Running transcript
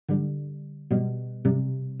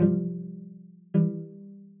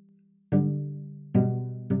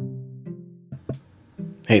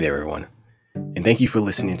Hey there, everyone, and thank you for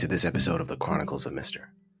listening to this episode of the Chronicles of Mister.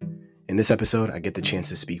 In this episode, I get the chance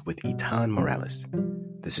to speak with Itan Morales.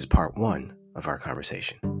 This is part one of our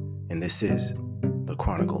conversation, and this is the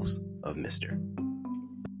Chronicles of Mister.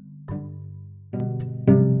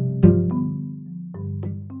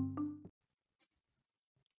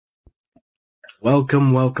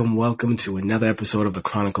 Welcome to another episode of the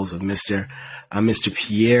Chronicles of Mister. I'm Mr.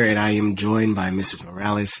 Pierre, and I am joined by Mrs.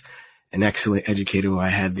 Morales, an excellent educator who I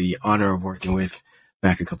had the honor of working with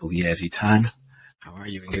back a couple of years. Itan, how are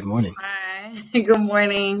you, and good morning? Hi, good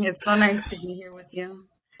morning. It's so nice to be here with you.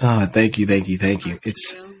 Oh, thank you. It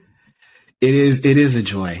is a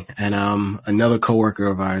joy. And another coworker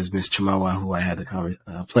of ours, Miss Chimawa, who I had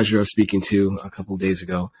the pleasure of speaking to a couple of days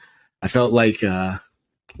ago, I felt like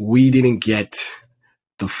we didn't get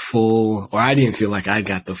the full, or I didn't feel like I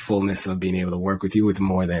got the fullness of being able to work with you with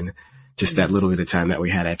more than just that little bit of time that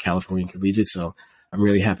we had at California Collegiate. So I'm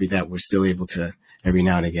really happy that we're still able to every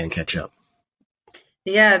now and again catch up.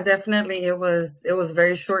 Yeah, definitely. It was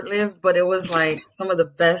very short lived, but it was like some of the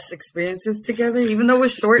best experiences together, even though it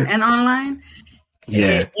was short and online.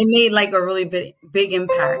 Yeah. It made like a really big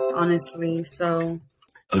impact, honestly. So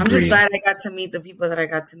Agreed. I'm just glad I got to meet the people that I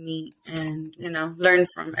got to meet and, learn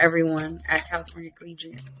from everyone at California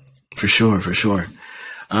Collegiate. For sure.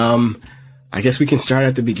 I guess we can start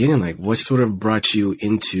at the beginning. Like, what sort of brought you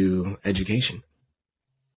into education?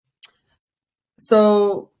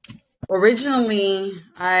 So originally,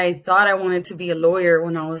 I thought I wanted to be a lawyer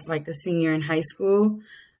when I was like a senior in high school.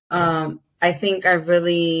 I think I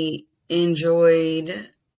really enjoyed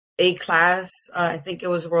a class. I think it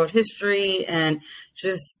was world history and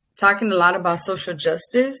just talking a lot about social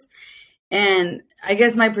justice. And I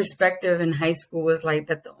guess my perspective in high school was like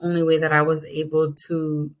that the only way that I was able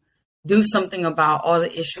to do something about all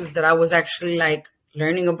the issues that I was actually like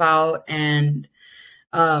learning about and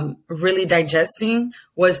really digesting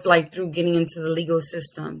was like through getting into the legal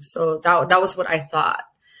system. So that was what I thought.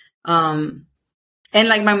 And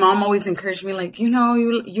like my mom always encouraged me, like, you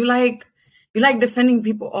like defending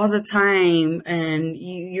people all the time, and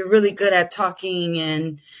you're really good at talking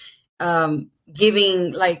and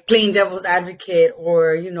giving, like, playing devil's advocate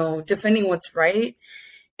or, defending what's right.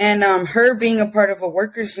 And her being a part of a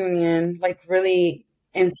workers union, like really,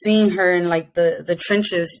 and seeing her in like the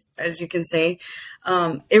trenches, as you can say,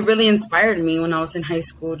 it really inspired me when I was in high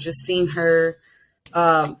school, just seeing her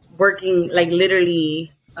working like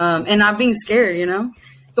literally and not being scared,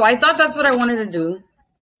 So I thought that's what I wanted to do.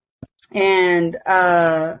 And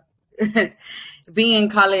being in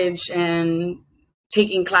college and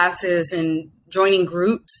taking classes and joining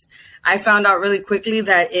groups, I found out really quickly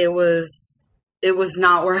that it was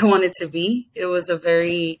not where I wanted to be. It was a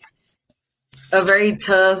very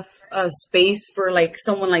tough space for like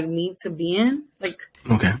someone like me to be in. Like,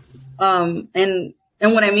 okay. And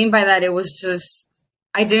what I mean by that, it was just,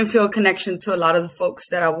 I didn't feel a connection to a lot of the folks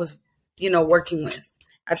that I was, working with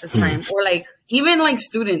at the time, or like even like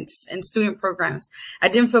students and student programs. I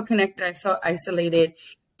didn't feel connected. I felt isolated,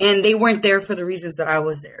 and they weren't there for the reasons that I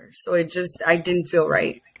was there. So I didn't feel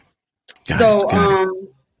right. Got it.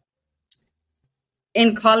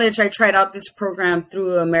 In college, I tried out this program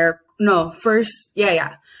through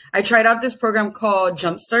I tried out this program called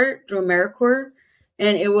Jumpstart through AmeriCorps,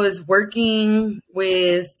 and it was working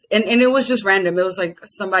with, and it was just random. It was like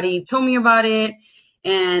somebody told me about it,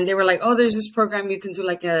 and they were like, "Oh, there's this program you can do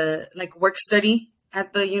like a work study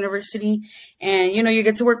at the university, and you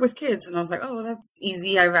get to work with kids." And I was like, "Oh, that's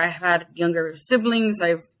easy. I've had younger siblings.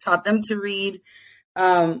 I've taught them to read.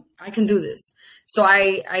 I can do this." So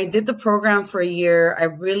I did the program for a year. I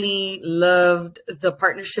really loved the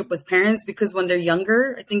partnership with parents because when they're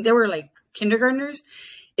younger, I think they were like kindergartners.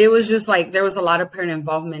 It was just like there was a lot of parent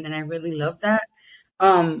involvement, and I really loved that.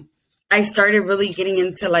 I started really getting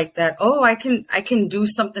into like that. Oh, I can do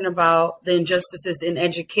something about the injustices in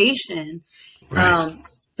education. Right.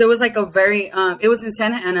 There was like a very it was in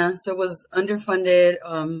Santa Ana, so it was underfunded,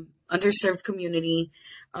 underserved community.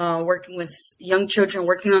 Working with young children,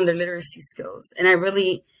 working on their literacy skills. And I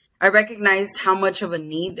recognized how much of a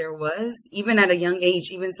need there was, even at a young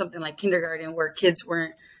age, even something like kindergarten, where kids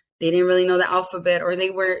they didn't really know the alphabet, or they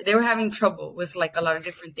were having trouble with like a lot of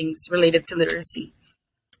different things related to literacy.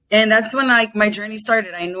 And that's when like my journey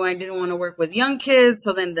started. I knew I didn't want to work with young kids.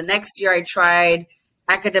 So then the next year I tried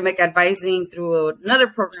academic advising through another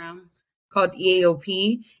program called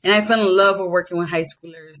EAOP. And I fell in love with working with high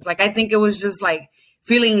schoolers. Like, I think it was just like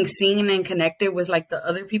feeling seen and connected with like the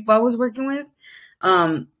other people I was working with.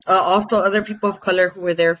 Also other people of color who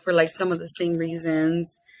were there for like some of the same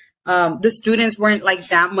reasons. The students weren't like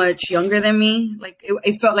that much younger than me. Like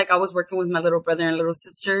it felt like I was working with my little brother and little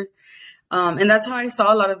sister. And that's how I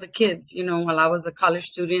saw a lot of the kids, while I was a college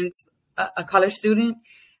student,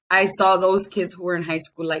 I saw those kids who were in high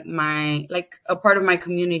school, like a part of my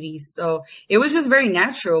community. So it was just very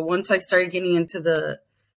natural. Once I started getting into the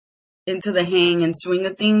hang and swing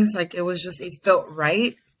of things, like it felt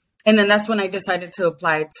right. And then that's when I decided to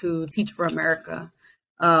apply to Teach for America,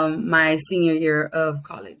 my senior year of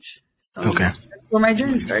college. So Okay. that's where my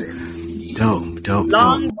journey started. Dope.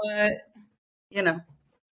 Long, but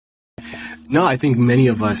No, I think many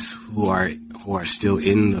of us who are still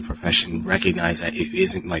in the profession recognize that it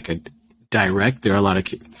isn't like a direct. There are a lot of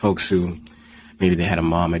folks who maybe they had a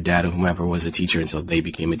mom or dad or whomever was a teacher, and so they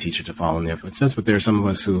became a teacher to follow in their footsteps. But there are some of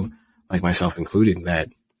us who, like myself included, that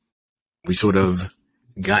we sort of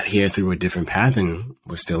got here through a different path and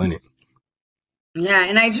we're still in it. Yeah,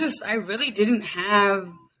 and I really didn't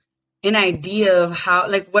have an idea of how,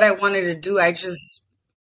 like, what I wanted to do. I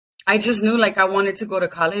just knew like I wanted to go to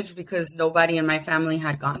college because nobody in my family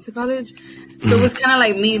had gone to college. So it was kind of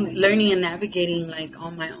like me learning and navigating like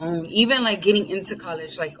on my own, even like getting into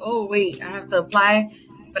college, like, oh, wait, I have to apply,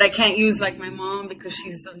 but I can't use like my mom because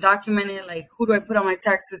she's undocumented. Like, who do I put on my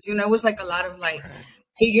taxes? It was like a lot of like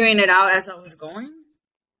figuring it out as I was going.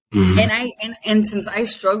 Mm-hmm. And since I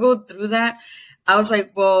struggled through that, I was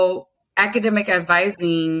like, well, academic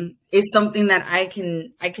advising is something that I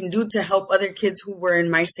can do to help other kids who were in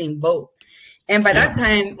my same boat. And by that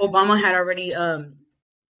time, Obama had already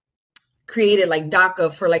created like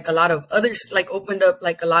DACA for like a lot of others, like opened up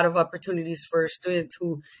like a lot of opportunities for students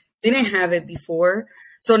who didn't have it before.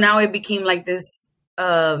 So now it became like this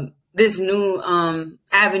new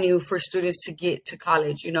avenue for students to get to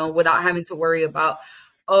college, without having to worry about,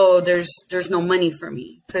 oh, there's no money for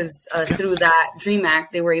me, because through that DREAM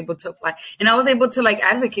Act, they were able to apply. And I was able to like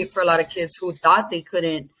advocate for a lot of kids who thought they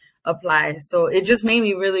couldn't apply. So it just made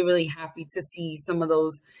me really, really happy to see some of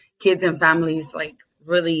those kids and families like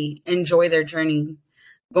really enjoy their journey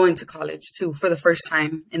going to college too, for the first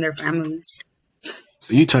time in their families.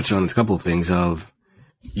 So you touched on a couple of things of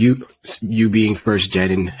you being first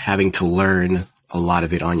gen and having to learn a lot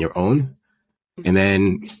of it on your own. And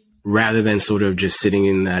then rather than sort of just sitting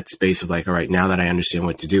in that space of like, all right, now that I understand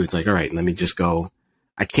what to do, it's like, all right, let me just go.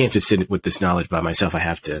 I can't just sit with this knowledge by myself. I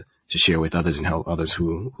have to share with others and help others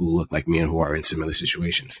who look like me and who are in similar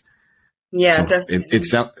situations. Yeah, so definitely. It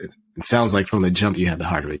sounds like from the jump you had the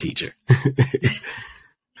heart of a teacher.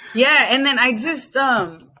 Yeah, and then I just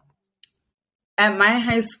at my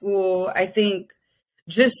high school, I think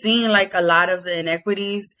just seeing like a lot of the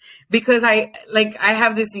inequities, because I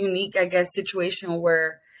have this unique, I guess, situation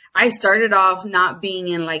where I started off not being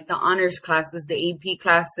in like the honors classes, the AP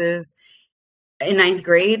classes in 9th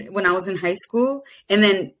grade when I was in high school. And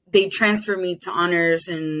then they transferred me to honors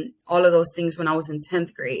and all of those things when I was in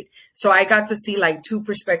 10th grade. So I got to see like two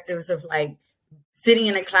perspectives of like sitting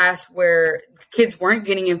in a class where kids weren't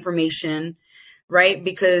getting information, right?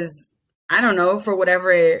 Because I don't know, for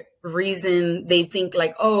whatever reason, they think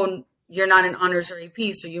like, oh, you're not in honors or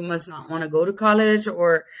AP, so you must not want to go to college,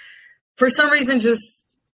 or for some reason, just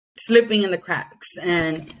slipping in the cracks.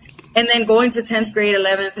 And then going to 10th grade,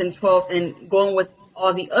 11th and 12th, and going with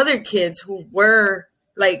all the other kids who were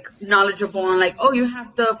like knowledgeable and like, oh, you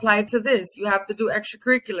have to apply to this, you have to do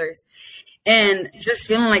extracurriculars, and just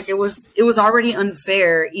feeling like it was already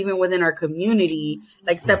unfair even within our community,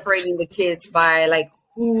 like separating the kids by like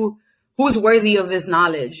who's worthy of this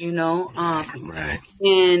knowledge, right.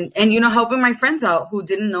 And helping my friends out who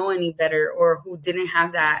didn't know any better or who didn't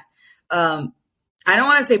have that I don't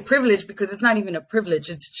want to say privilege, because it's not even a privilege.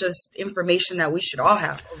 It's just information that we should all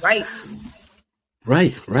have a right to.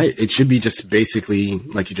 Right. It should be just basically,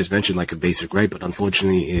 like you just mentioned, like a basic right, but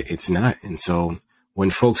unfortunately it's not. And so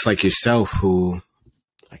when folks like yourself, who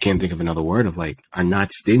I can't think of another word of, like, are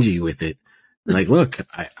not stingy with it, like, look,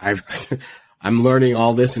 I'm learning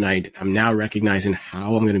all this, and I'm now recognizing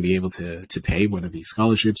how I'm going to be able to pay, whether it be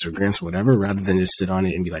scholarships or grants or whatever, rather than just sit on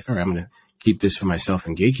it and be like, all right, I'm going to keep this for myself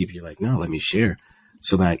and gatekeep. You're like, no, let me share.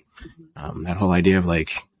 So that, that whole idea of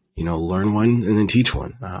like, learn one and then teach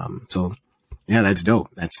one. So yeah, that's dope.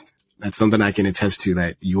 That's something I can attest to,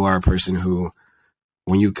 that you are a person who,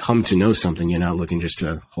 when you come to know something, you're not looking just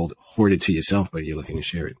to hoard it to yourself, but you're looking to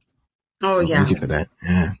share it. Oh, so yeah. Thank you for that.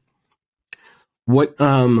 Yeah.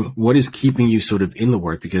 What is keeping you sort of in the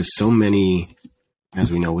work? Because so many,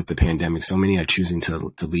 as we know with the pandemic, so many are choosing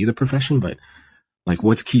to leave the profession, but like,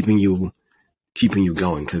 what's keeping you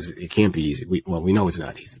going? Because it can't be easy. We know it's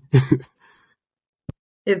not easy.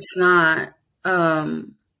 It's not.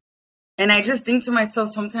 And And I just think to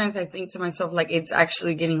myself, sometimes I think to myself, like, it's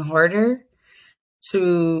actually getting harder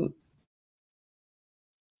to,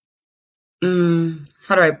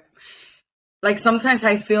 how do I, like, sometimes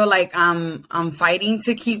I feel like I'm fighting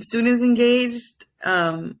to keep students engaged.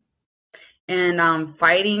 And I'm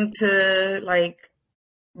fighting to, like,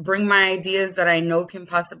 bring my ideas that I know can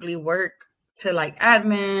possibly work to, like,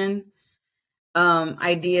 admin,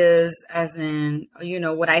 ideas as in,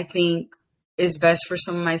 what I think is best for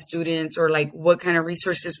some of my students, or like what kind of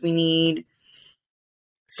resources we need.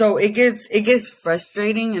 So it gets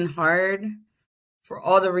frustrating and hard for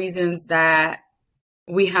all the reasons that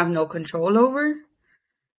we have no control over.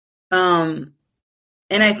 And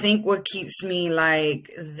I think what keeps me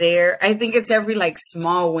like there, I think it's every like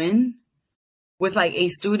small win with like a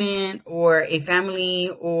student or a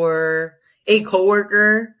family or a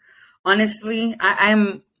coworker. Honestly,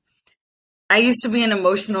 I used to be an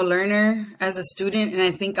emotional learner as a student, and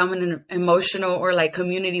I think I'm an emotional or like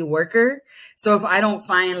community worker. So if I don't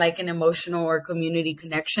find like an emotional or community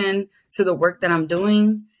connection to the work that I'm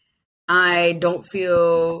doing, I don't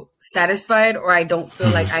feel satisfied, or I don't feel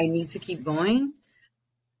like I need to keep going.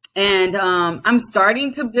 And I'm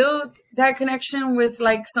starting to build that connection with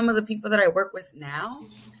like some of the people that I work with now,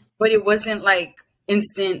 but it wasn't like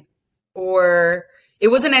instant, or it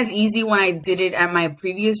wasn't as easy when I did it at my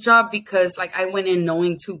previous job, because like I went in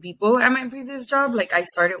knowing two people at my previous job. Like I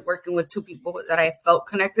started working with two people that I felt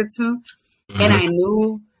connected to, and I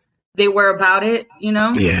knew they were about it,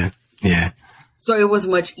 Yeah. Yeah. So it was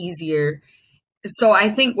much easier. So I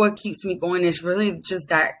think what keeps me going is really just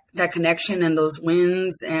that connection and those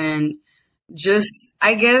wins, and just,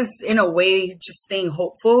 I guess, in a way, just staying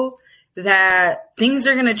hopeful that things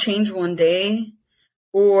are going to change one day,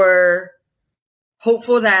 or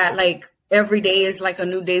hopeful that like every day is like a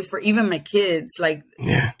new day for even my kids. Like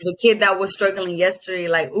the kid that was struggling yesterday,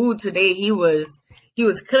 like, ooh, today he was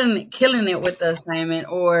killing it with the assignment,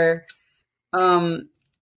 or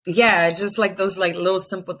yeah, just like those like little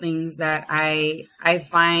simple things that I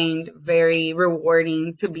find very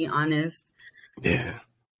rewarding, to be honest. Yeah.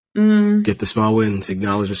 Get the small wins,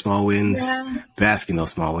 acknowledge the small wins, bask in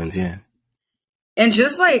those small wins. Yeah. And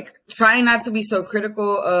just like trying not to be so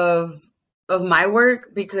critical of my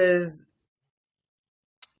work, because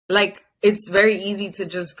like it's very easy to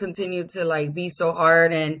just continue to like be so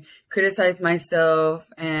hard and criticize myself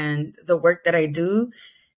and the work that I do,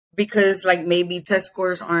 because like maybe test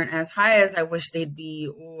scores aren't as high as I wish they'd be,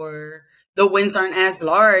 or the wins aren't as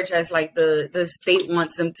large as like the state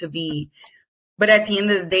wants them to be. But at the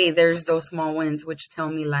end of the day, there's those small wins which tell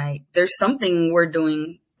me like there's something we're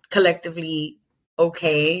doing collectively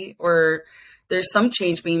okay, or there's some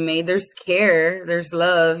change being made. There's care, there's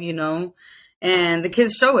love, and the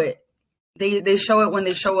kids show it. They show it when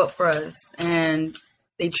they show up for us, and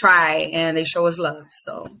they try and they show us love.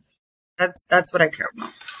 So that's what I care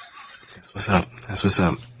about. That's what's up. That's what's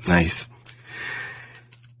up. Nice.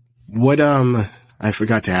 What I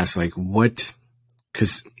forgot to ask, like what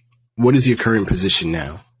is your current position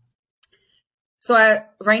now? So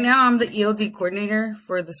right now I'm the ELD coordinator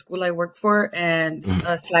for the school I work for, and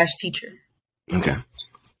 / teacher. Okay.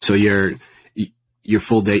 So your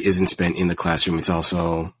full day isn't spent in the classroom. It's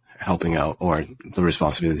also helping out, or the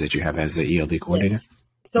responsibilities that you have as the ELD coordinator? Yes.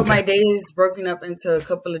 So my day is broken up into a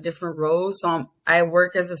couple of different roles. So I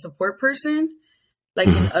work as a support person, like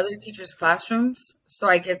in other teachers' classrooms. So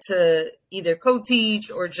I get to either co-teach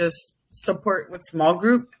or just support with small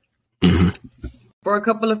group for a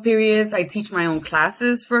couple of periods. I teach my own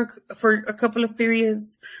classes for a couple of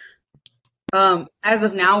periods. As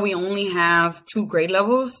of now, we only have 2 grade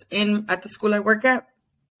levels at the school I work at,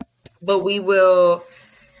 but we will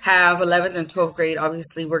have 11th and 12th grade.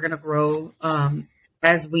 Obviously, we're going to grow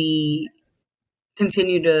as we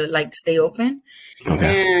continue to like stay open.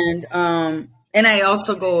 Okay. And I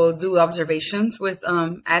also go do observations with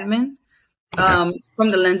admin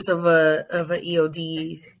from the lens of a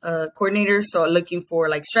EOD coordinator. So looking for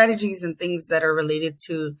like strategies and things that are related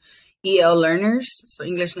to EL learners, so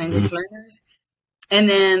English language learners. And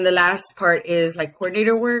then the last part is like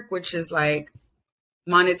coordinator work, which is like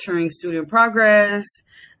monitoring student progress,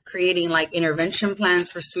 creating like intervention plans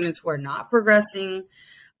for students who are not progressing,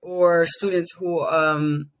 or students who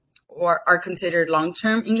are considered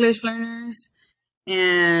long-term English learners,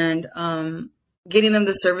 and getting them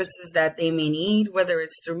the services that they may need, whether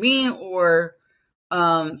it's through me or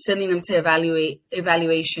sending them to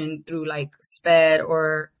evaluation through like SPED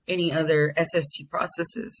or any other SST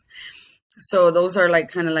processes. So those are like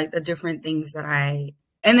kind of like the different things that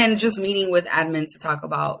and then just meeting with admin to talk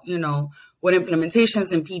about, what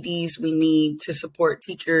implementations and PDs we need to support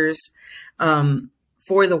teachers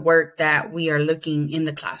for the work that we are looking in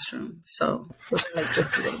the classroom. So like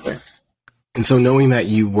just a little bit. And so knowing that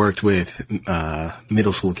you worked with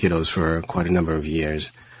middle school kiddos for quite a number of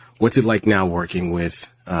years, what's it like now working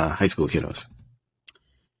with high school kiddos?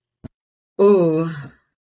 Ooh,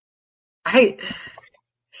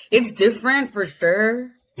 it's different for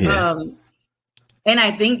sure. Yeah. And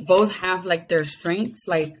I think both have like their strengths,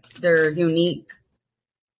 like their unique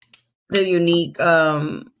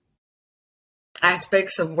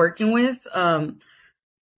aspects of working with.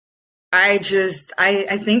 I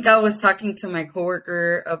think I was talking to my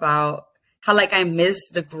coworker about how like I miss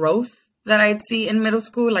the growth that I'd see in middle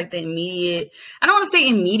school, like the immediate, I don't want to say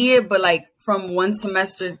immediate, but like from one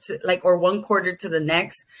semester to like, or one quarter to the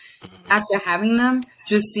next after having them,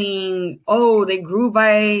 just seeing, oh, they grew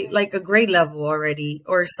by like a grade level already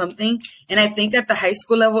or something. And I think at the high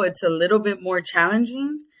school level, it's a little bit more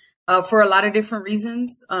challenging for a lot of different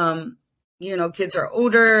reasons. Kids are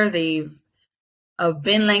older. They've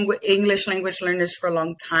been English language learners for a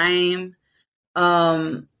long time.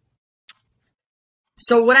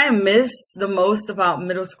 So what I miss the most about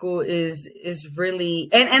middle school is really,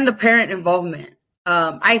 and the parent involvement.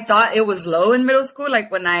 I thought it was low in middle school, like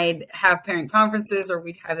when I'd have parent conferences or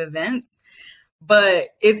we'd have events,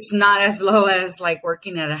 but it's not as low as like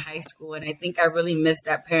working at a high school. And I think I really miss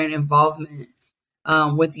that parent involvement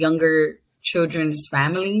with younger children's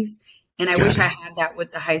families. And I wish I had that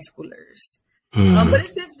with the high schoolers. But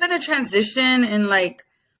it's been a transition in like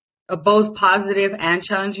a both positive and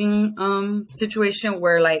challenging situation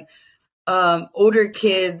where like older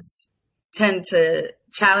kids tend to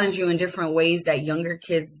challenge you in different ways that younger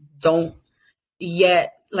kids don't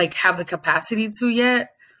yet like have the capacity to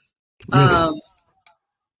yet. Really?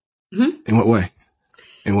 In what way?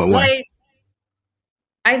 Like,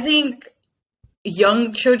 I think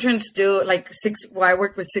young children still like I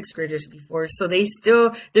worked with sixth graders before, so there's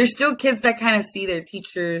still kids that kind of see their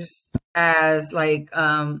teachers as like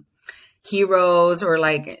heroes, or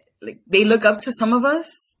like they look up to some of us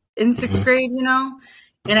in sixth grade,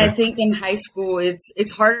 and I think in high school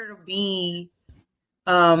it's harder to be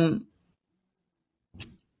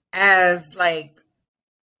as like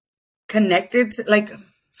connected to, like,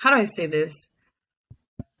 how do I say this,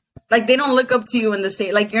 like they don't look up to you in the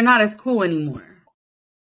same, like you're not as cool anymore,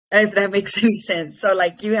 if that makes any sense. So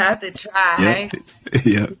like you have to try.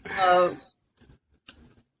 Yeah.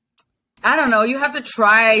 I don't know. You have to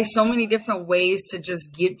try so many different ways to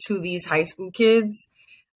just get to these high school kids.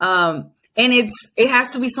 And it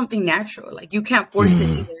has to be something natural. Like you can't force it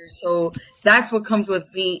either. So that's what comes with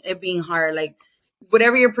being hard. Like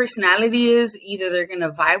whatever your personality is, either they're going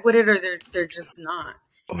to vibe with it or they're just not.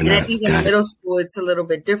 I think in middle school, it's a little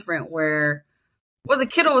bit different where, well, the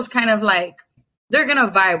kiddo was kind of like, they're going to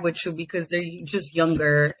vibe with you because they're just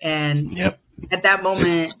younger. And at that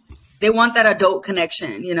moment, they want that adult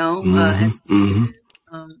connection,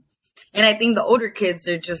 and I think the older kids,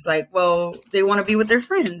 they're just like, well, they want to be with their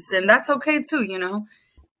friends, and that's okay too,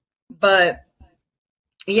 But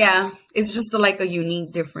yeah, it's just like a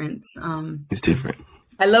unique difference. It's different.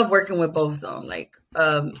 I love working with both though. Like,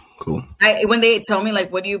 cool. When they tell me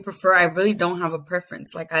like, what do you prefer? I really don't have a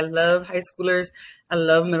preference. Like, I love high schoolers. I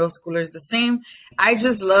love middle schoolers the same. I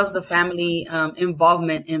just love the family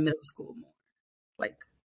involvement in middle school more. Like,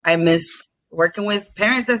 I miss working with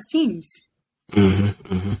parents as teams. A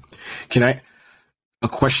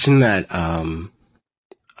question that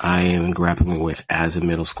I am grappling with as a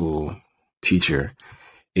middle school teacher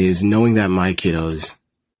is knowing that my kiddos,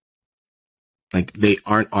 like, they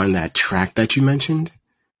aren't on that track that you mentioned,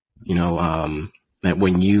 that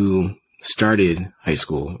when you started high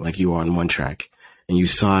school, like you were on one track and you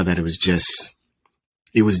saw that it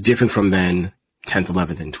was different from then 10th,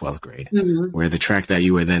 11th, and 12th grade, where the track that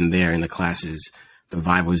you were then there in the classes, the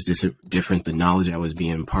vibe was different. The knowledge that was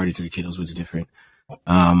being imparted to the kiddos was different.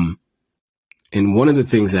 And one of the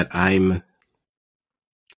things that I don't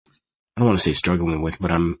want to say struggling with,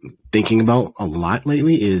 but I'm thinking about a lot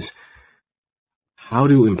lately is how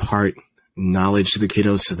to impart knowledge to the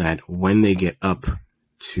kiddos so that when they get up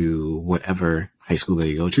to whatever high school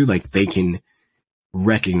they go to, like they can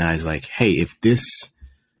recognize like, hey,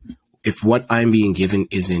 if what I'm being given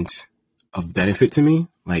isn't of benefit to me,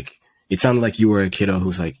 like it sounded like you were a kiddo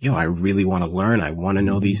who's like, yo, I really want to learn. I want to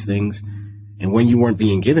know these things. And when you weren't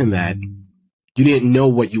being given that, you didn't know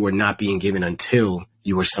what you were not being given until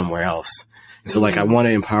you were somewhere else. And so like, I want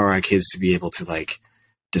to empower our kids to be able to like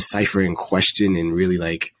decipher and question and really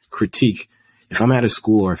like critique. If I'm at a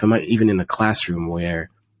school or if I'm even in a classroom where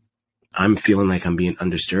I'm feeling like I'm being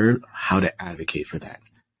undisturbed, how to advocate for that,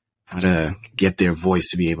 how to get their voice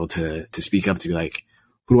to be able to speak up, to be like,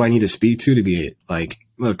 Who do I need to speak to be like,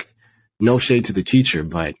 look, no shade to the teacher,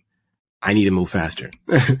 but I need to move faster.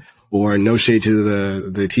 Or no shade to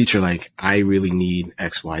the teacher, like, I really need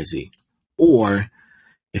X, Y, Z. Or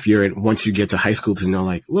if once you get to high school to know,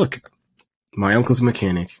 like, look, my uncle's a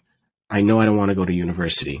mechanic. I know I don't want to go to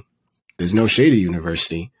university. There's no shade at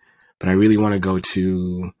university, but I really want to go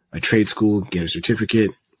to a trade school, get a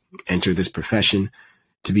certificate, enter this profession,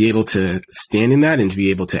 to be able to stand in that and to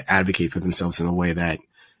be able to advocate for themselves in a way that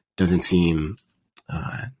doesn't seem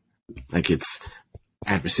like it's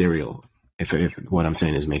adversarial. If what I'm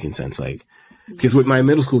saying is making sense, like, because with my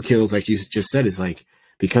middle school kids, like you just said, it's like,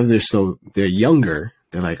 because they're younger,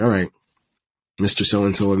 they're like, all right, Mr.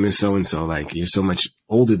 So-and-so or Miss So-and-so, like, you're so much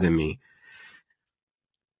older than me,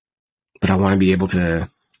 but I want to be able to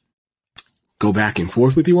go back and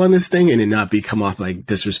forth with you on this thing and it not come off like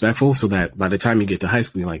disrespectful, so that by the time you get to high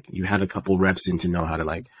school, like, you had a couple reps in to know how to,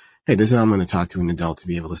 like, hey, this is how I'm going to talk to an adult, to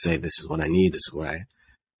be able to say, this is what I need, this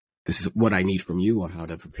is what I need from you, or how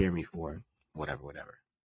to prepare me for whatever.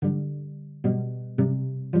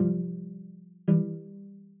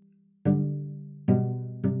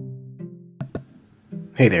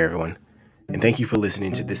 Hey there, everyone, and thank you for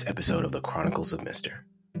listening to this episode of the Chronicles of Mr.